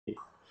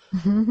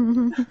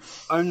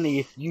Only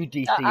if you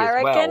DC I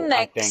as reckon well,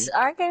 I think.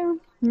 I reckon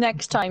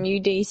next time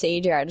you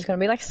DC, Jared, it's gonna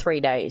be like 3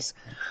 days.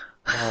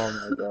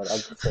 Oh my god, I'm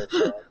so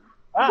sad.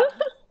 Ah!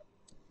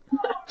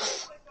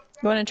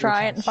 You want to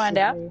try it and find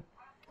out? You'd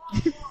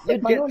I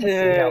get want to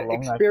see how to long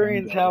I can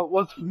experience go. how it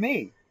was for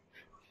me.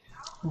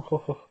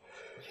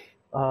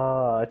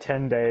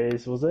 10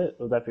 days, was it?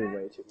 Would that be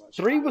way too much?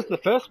 3 was the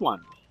first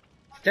one.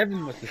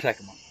 7 was the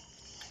second one.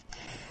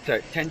 So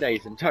 10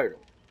 days in total.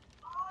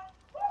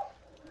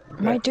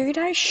 My dude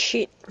has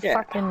shit Yeah.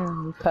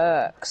 fucking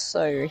perks,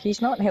 so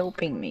he's not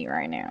helping me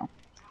right now.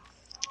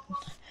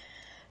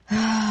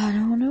 I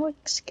don't want to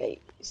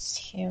escape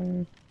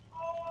him.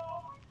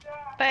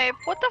 Babe,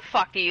 what the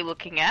fuck are you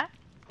looking at?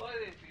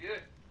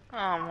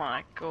 Oh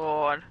my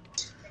god.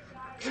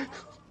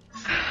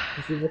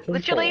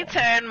 Literally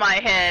turned my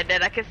head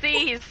and I could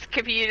see his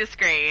computer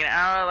screen.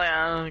 I was like,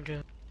 oh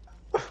god.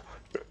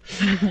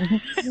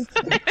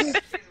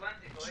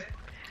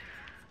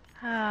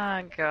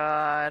 Oh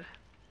god.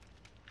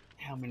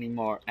 How many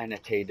more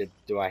annotated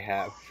do I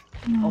have?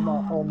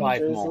 Oh my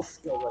 5 more.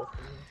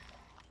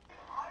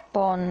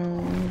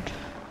 Bond.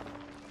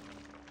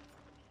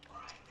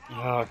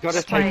 Oh,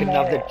 gotta take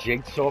another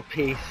jigsaw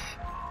piece.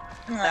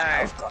 No,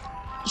 I've got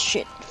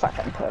shit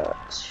fucking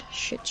perks.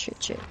 Shit.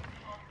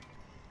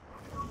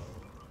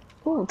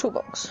 Ooh,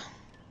 toolbox.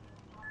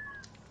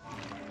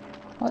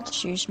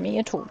 Let's use me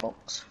a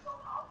toolbox.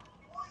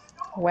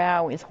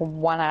 Wow, with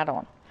 1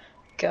 add-on.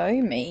 Go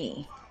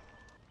me.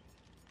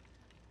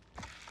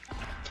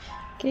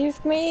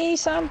 Give me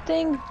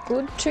something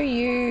good to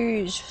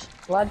use.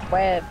 Blood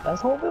web. I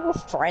thought we were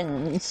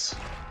friends.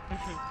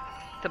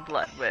 The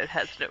blood web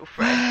has no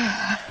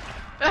friends.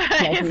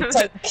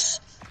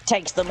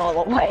 takes them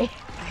all away.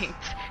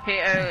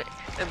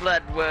 The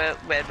blood web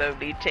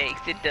only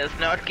takes, it does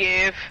not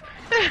give.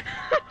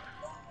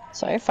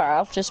 So far,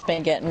 I've just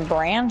been getting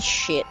brown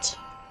shit.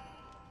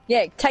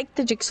 Yeah, take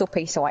the jigsaw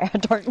piece away. I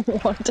don't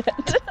want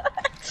it.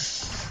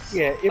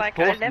 Yeah, it Like,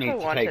 I forced never me to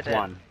wanted take it.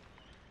 one.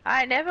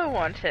 I never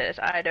want it.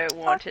 I don't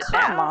want it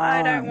come now.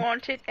 I don't on.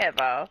 want it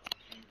ever.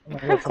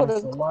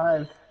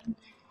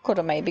 Could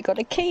have maybe got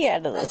a key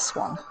out of this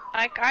one.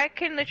 I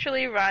can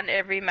literally run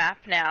every map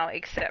now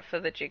except for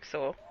the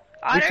jigsaw.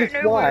 I Which don't is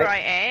know why where I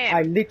am.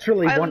 I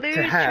literally I want to lose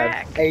have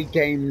track. a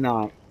game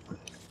night.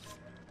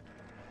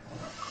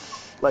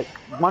 Like,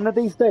 one of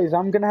these days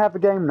I'm gonna have a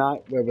game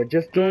night where we're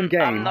just doing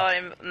games. I'm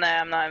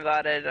not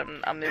invited.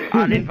 I'm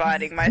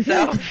uninviting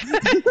myself.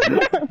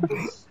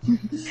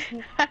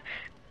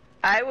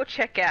 I will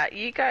check out.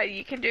 You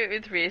can do it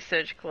with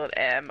Research Claude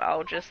M.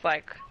 I'll just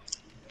like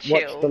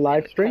chill Watch the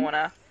live in stream?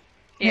 corner.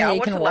 Yeah, Yeah, I'll you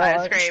watch can the live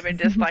watch. stream and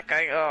just like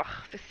going, oh,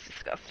 this is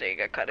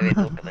disgusting. I can't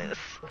even look at this.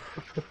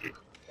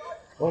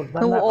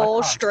 We'll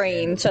all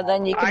stream, so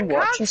then you can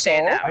watch can't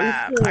stand yourself. that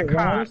map. I When I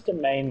can't. used to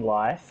main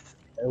life,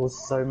 it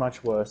was so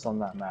much worse on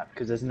that map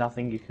because there's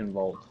nothing you can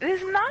vault.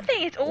 There's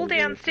nothing. It's all Really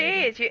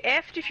downstairs. You're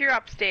effed if you're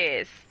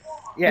upstairs.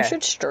 You Yeah,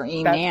 should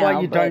stream that's now,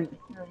 why you but don't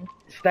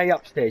stay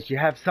upstairs. You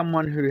have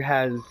someone who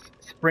has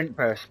sprint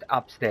burst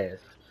upstairs.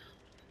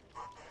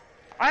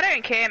 I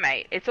don't care,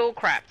 mate. It's all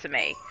crap to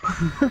me. I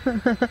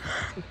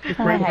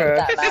Sprint hate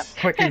that burst, map.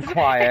 quick and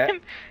quiet, Do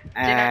not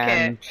care.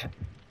 and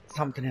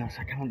something else.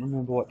 I can't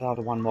remember what the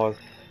other one was.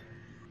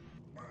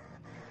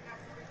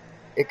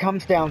 It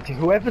comes down to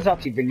whoever's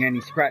up leaving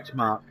any scratch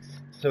marks,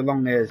 so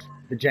long as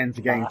the gens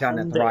are getting done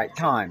at the right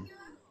time.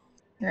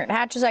 Right,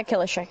 how does that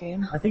kill a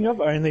shaking? I think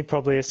I've only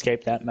probably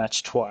escaped that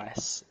match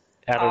twice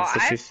out of the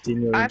 50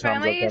 million I've times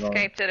only I've done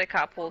escaped it a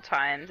couple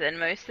times, and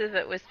most of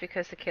it was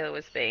because the killer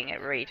was being a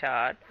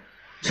retard.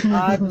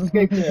 I've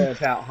escaped it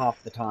about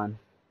half the time.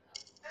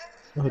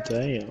 Oh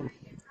damn.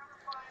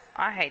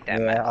 I hate that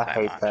Yeah, map I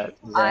so hate much. that.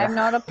 I'm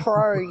not a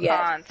pro yet.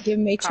 Can't. Give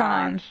me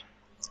time.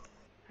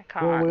 I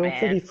can't, Well, we were man.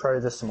 pretty pro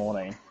this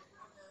morning.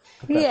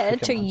 Yeah,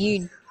 till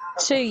you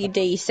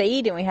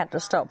DC'd and we had to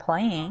stop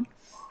playing.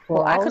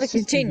 Well, I could have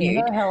continued.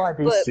 You know how I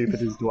be but-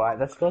 stupid as Dwight?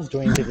 That's because I was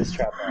doing into this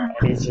trap now,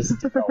 and he's just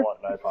did not want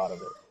no part of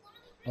it.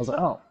 I was like,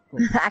 oh. Cool.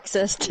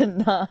 Access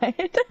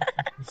denied.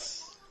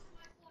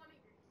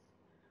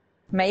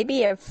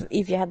 Maybe if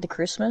you had the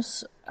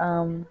Christmas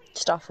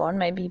stuff on,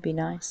 maybe it'd be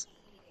nice.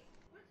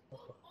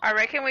 I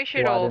reckon we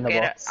should Right all in the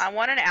get it. box. I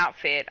want an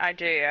outfit. I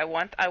do. I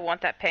want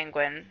that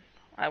penguin.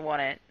 I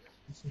want it.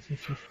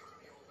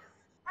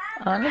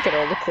 I'm gonna get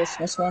all the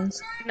Christmas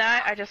ones. No,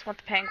 I just want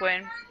the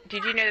penguin.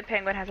 Did you know the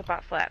penguin has a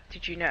butt flap?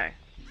 Did you know?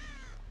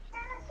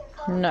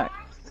 No.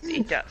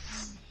 It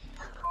does.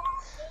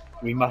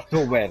 We must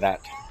all wear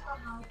that.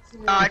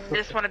 I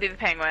just want to be the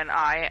penguin.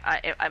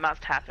 I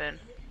must happen.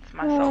 It's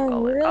my soul Oh,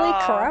 goal. really?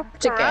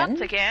 Corrupt again?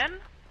 Corrupt again?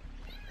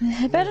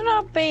 It better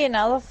not be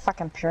another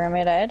fucking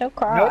pyramid head. I'll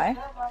cry.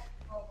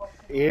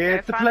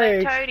 It's a Go find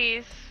them plague.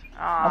 toadies.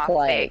 A Aw,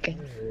 plague. thick.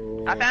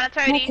 I found a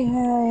toadie.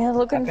 Okay,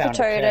 looking for I found a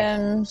chest.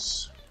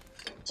 totems.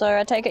 So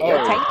I take it you're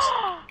Oh.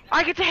 Kate?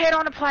 I get to head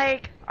on a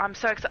plague. I'm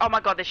so excited. Oh my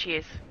god, there she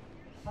is.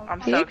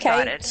 I'm Are so you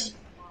excited. Kate?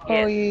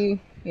 Yes. Or you...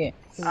 Yeah.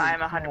 I'm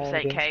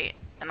 100% Kate,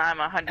 and I'm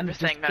 100%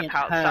 just gonna can't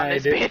pout stun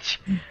this hide it.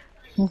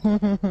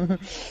 bitch.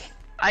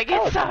 I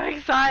get so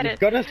excited. You've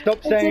got to stop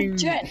a saying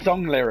jet.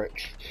 song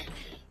lyrics.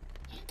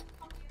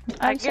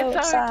 I'm so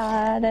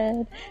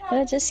excited,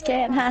 I just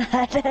can't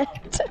hide it.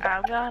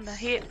 I'm gonna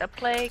hit the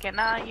plague, and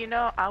now you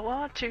know I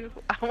want to.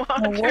 I I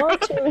want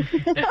want to.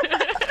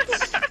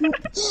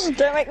 to.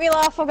 Don't make me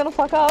laugh, I'm gonna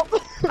fuck up.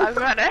 I'm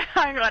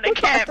gonna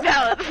camp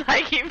pallets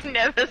like you've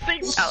never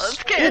seen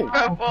pallets camp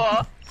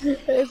before.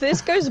 If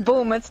this goes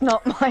boom, it's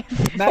not my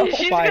fault. Matched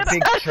She's by a gonna-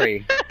 big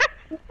tree.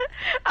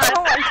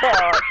 Oh my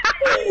god.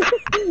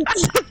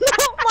 It's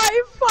not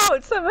my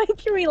fault, so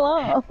making me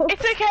laugh.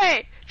 It's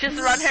okay. Just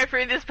run her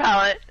through this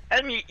pallet,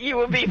 and you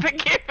will be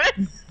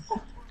forgiven.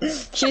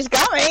 She's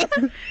coming.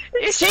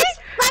 Is she?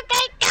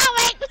 fucking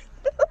coming.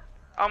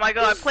 Oh my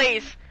god,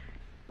 please.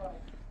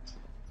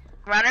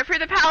 Run her through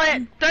the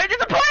pallet. Don't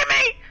disappoint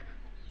me.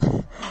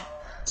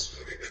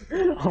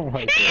 Oh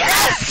my god.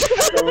 Yes.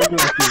 That was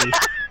lucky.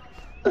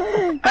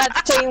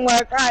 That's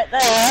teamwork right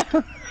there.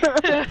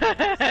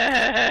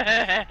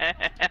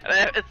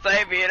 That was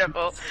so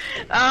beautiful. Oh,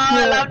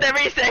 I loved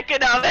every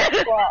second of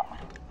it.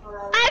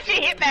 Ah,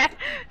 she hit me.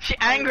 She's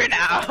angry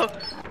now.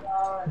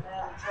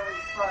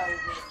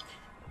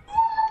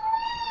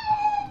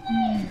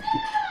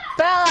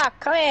 Bella,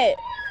 come here.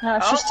 No,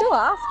 Oh. she's still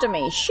after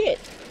me. Shit.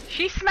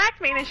 She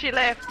smacked me and she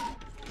left.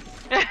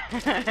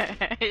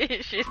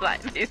 She's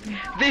like, this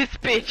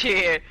bitch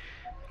here.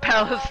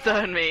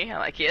 Palestine me. I'm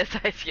like, yes,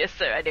 yes,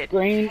 sir, I did.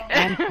 Green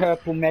and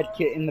purple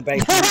medkit in the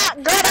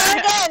basement. Got her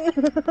again.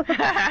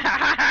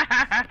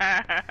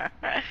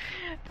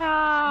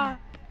 Ah.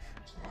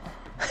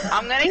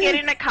 I'm gonna get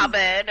in a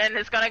cupboard and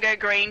it's gonna go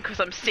green because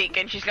I'm sick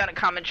and she's gonna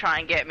come and try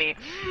and get me.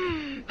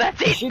 That's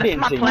it. She That's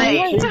didn't my see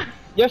play. you.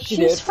 Yes, she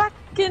She's did.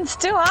 fucking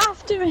still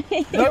after me.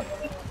 Nope.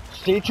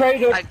 She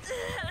traded.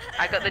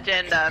 I got the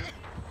gender.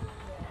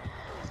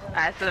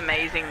 That's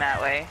amazing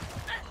that way.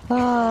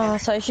 Oh,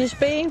 so she's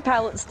being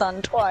pallet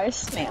stunned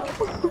twice now.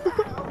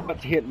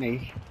 About to hit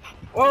me.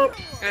 Oh,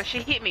 Well, she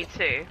hit me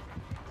too.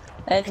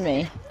 And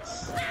me.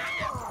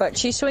 But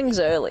she swings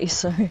early,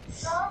 so...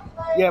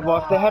 yeah, well,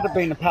 if there had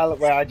been a pallet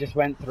where I just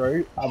went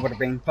through, I would have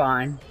been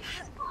fine.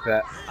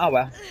 But, oh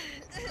well.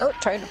 Oh,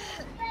 totem.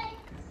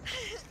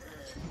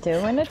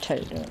 Doing a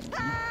totem.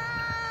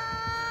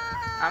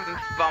 I'm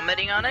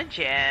vomiting on a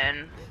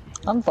gen.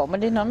 I'm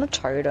vomiting on a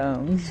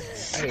totem.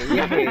 Hey,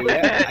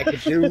 yeah, I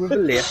could do with a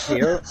lift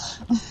here.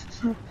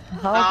 Oh,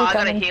 I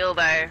gotta heal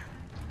though.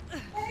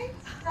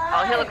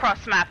 I'll heal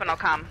across map and I'll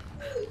come.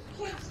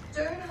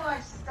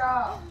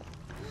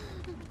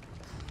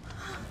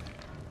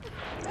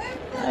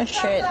 Oh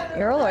shit,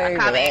 you're all the way over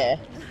coming. there.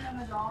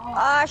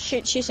 Ah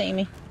shit, she see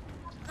me.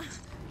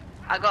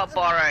 I got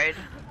borrowed. Where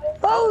did he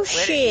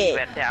Bullshit!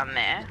 went down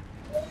there?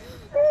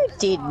 You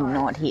did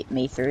not hit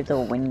me through the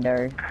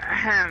window.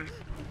 Ahem.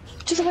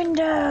 To the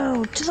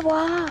window! To the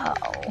wall!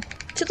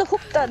 To the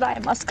hook that I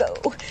must go!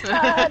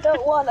 I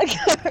don't wanna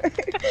go!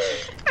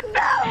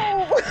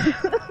 No!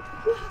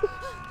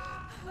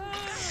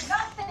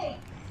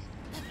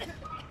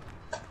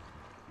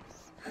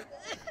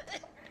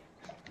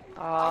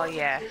 Oh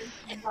yes.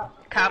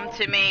 Come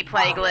to me,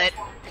 Plaguelet.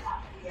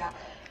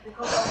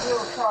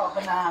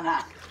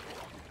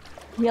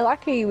 You're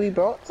lucky we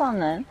brought some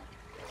then.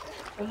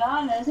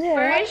 Bananas. Yeah.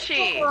 Where is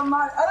she? I don't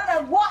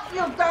know what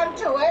you've done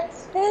to it.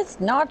 It's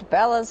not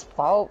Bella's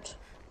fault.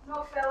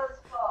 Not Bella's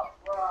fault,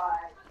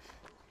 right?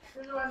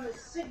 She's the one that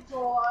sits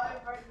all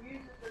over and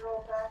uses it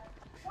all back.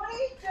 What are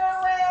you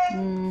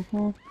doing?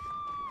 Mm-hmm.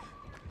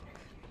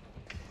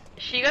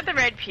 She got the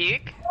red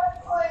puke.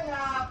 Clean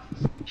up.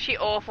 She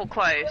awful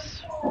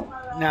close.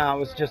 No, it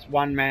was just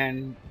one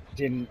man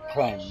didn't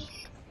cleanse.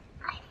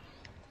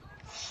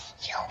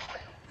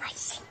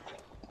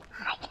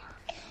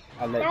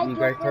 I'll let you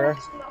go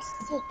first.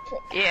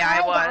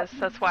 Yeah, I was.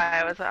 That's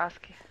why I was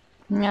asking.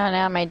 No,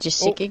 now I made you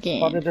sick again.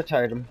 Spotted a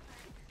totem.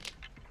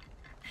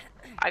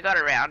 I got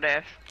around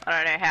her.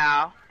 I don't know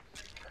how.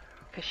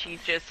 Because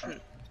she's just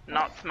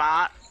not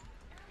smart.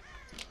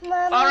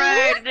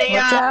 Alright, Watch Nia.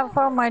 out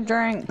for my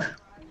drink.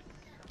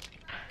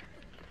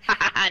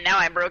 Now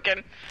I'm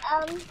broken.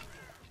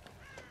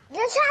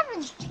 This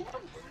happens to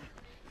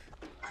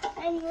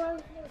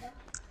anyone.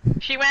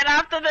 She went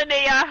after the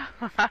Nia.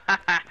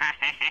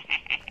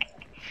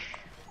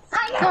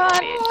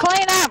 God,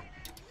 clean up!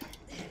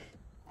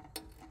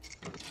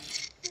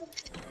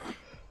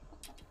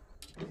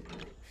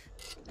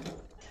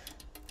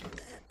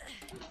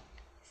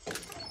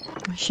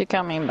 Is she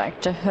coming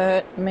back to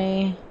hurt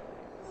me?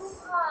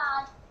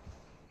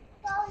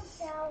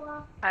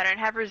 I don't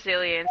have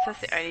resilience. That's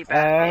the only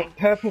bad thing.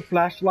 Purple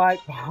flashlight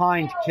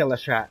behind Killer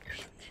Shack.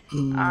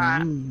 Ooh,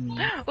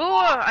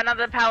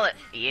 another pallet.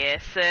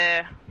 Yes,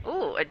 sir.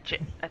 Ooh,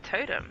 a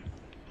totem.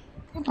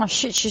 Oh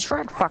shit, she's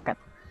red fucking.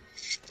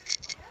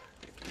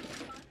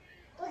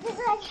 Because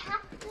I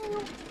have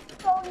to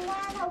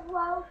banana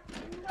road.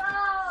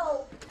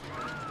 No!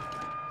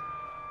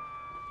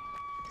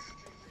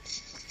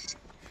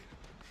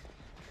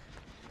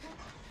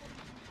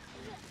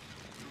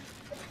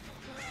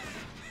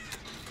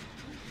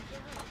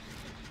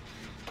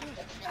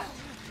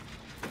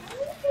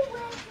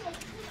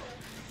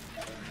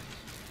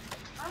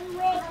 I'm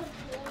ready.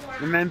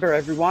 Remember,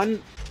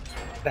 everyone,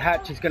 the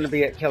hatch is going to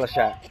be at Killer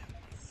Shack.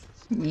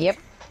 Yep.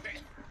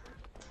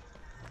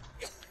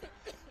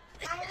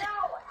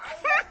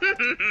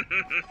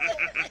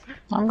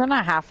 I'm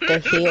gonna have to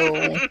heal.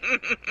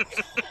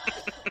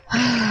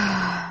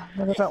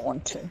 But I don't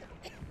want to.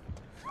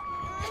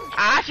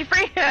 Ah, she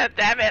free.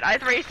 Damn it! I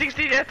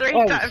 360'd her 3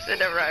 Oh. times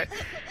in a row.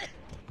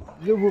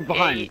 You were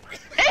behind.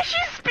 And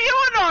she's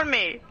spewing on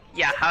me.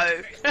 Yeah,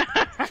 ho.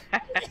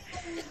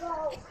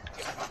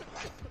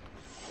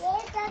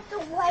 Where's that the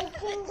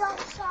waiting dog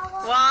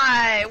shower?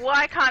 Why?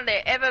 Why can't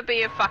there ever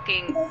be a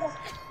fucking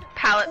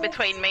pallet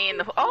between me and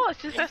the? Oh,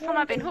 it's just the first time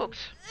I've been hooked.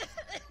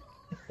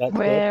 That's it.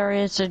 Where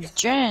is a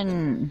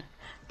gen?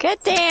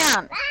 Get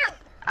down!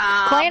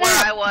 Clean Where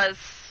up. I was,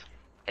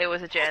 it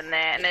was a gen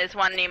there, and there's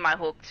one near my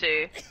hook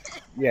too,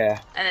 Yeah,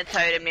 and a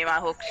totem near my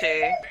hook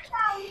too.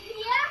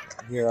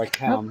 here I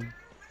come.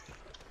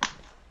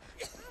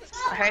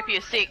 I hope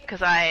you're sick,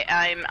 cause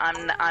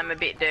I'm a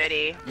bit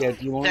dirty. Yeah,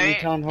 do you want me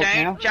to Don't unhook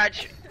now?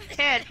 judge.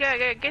 Yeah,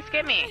 go,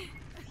 get me.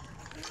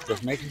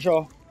 Just making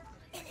sure.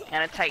 I'm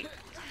gonna take.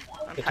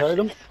 The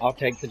totem, I'll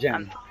take the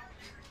gem.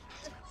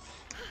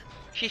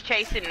 She's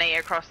chasing me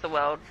across the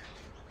world.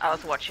 I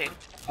was watching.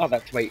 Oh,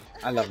 that's sweet.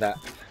 I love that.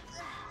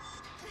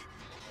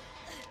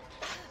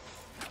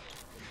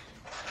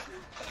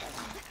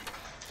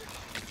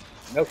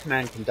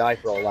 Milkman can die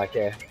for all I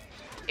care.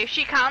 If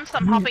she comes,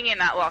 I'm hopping in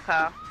that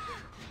locker.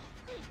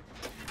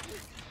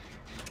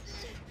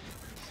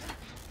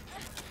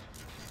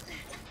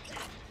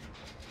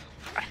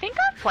 I think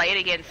I've played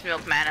against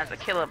Milkman as a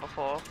killer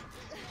before.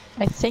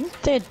 I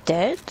think they're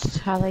dead.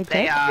 Are they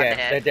They dead? are Yeah,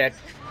 dead. they're dead.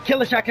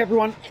 Killer Shack,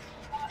 everyone!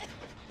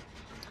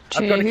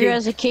 I've got a Who key.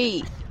 has a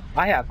key?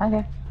 I have.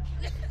 Okay.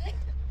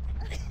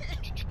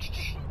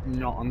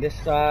 Not on this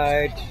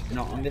side.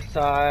 Not on this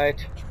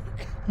side.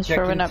 It's Check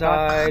probably not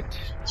gonna. inside.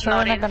 It's Not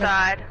probably not gonna.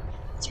 inside.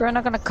 It's probably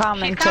not gonna come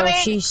She's until coming.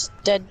 she's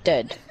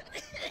dead.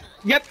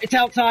 Yep, it's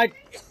outside.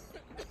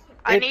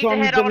 I It's need to on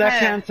head the on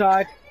left-hand her.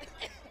 side.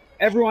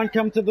 Everyone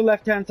come to the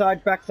left-hand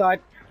side, back side,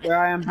 where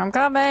I am. I'm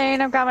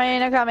coming. I'm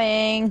coming. I'm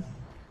coming.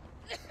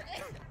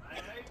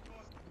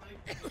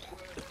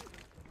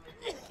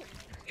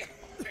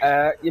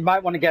 You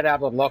might want to get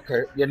out of the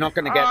locker. You're not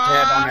going to get to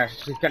head on her.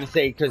 She's going to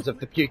see because of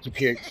the pukey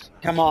pukes.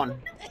 Come on.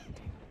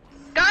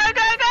 Go!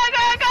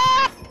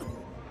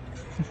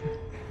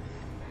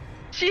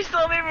 She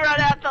saw me run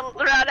out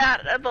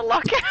of the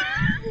locker.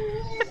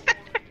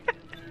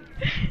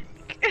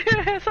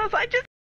 So I was like, just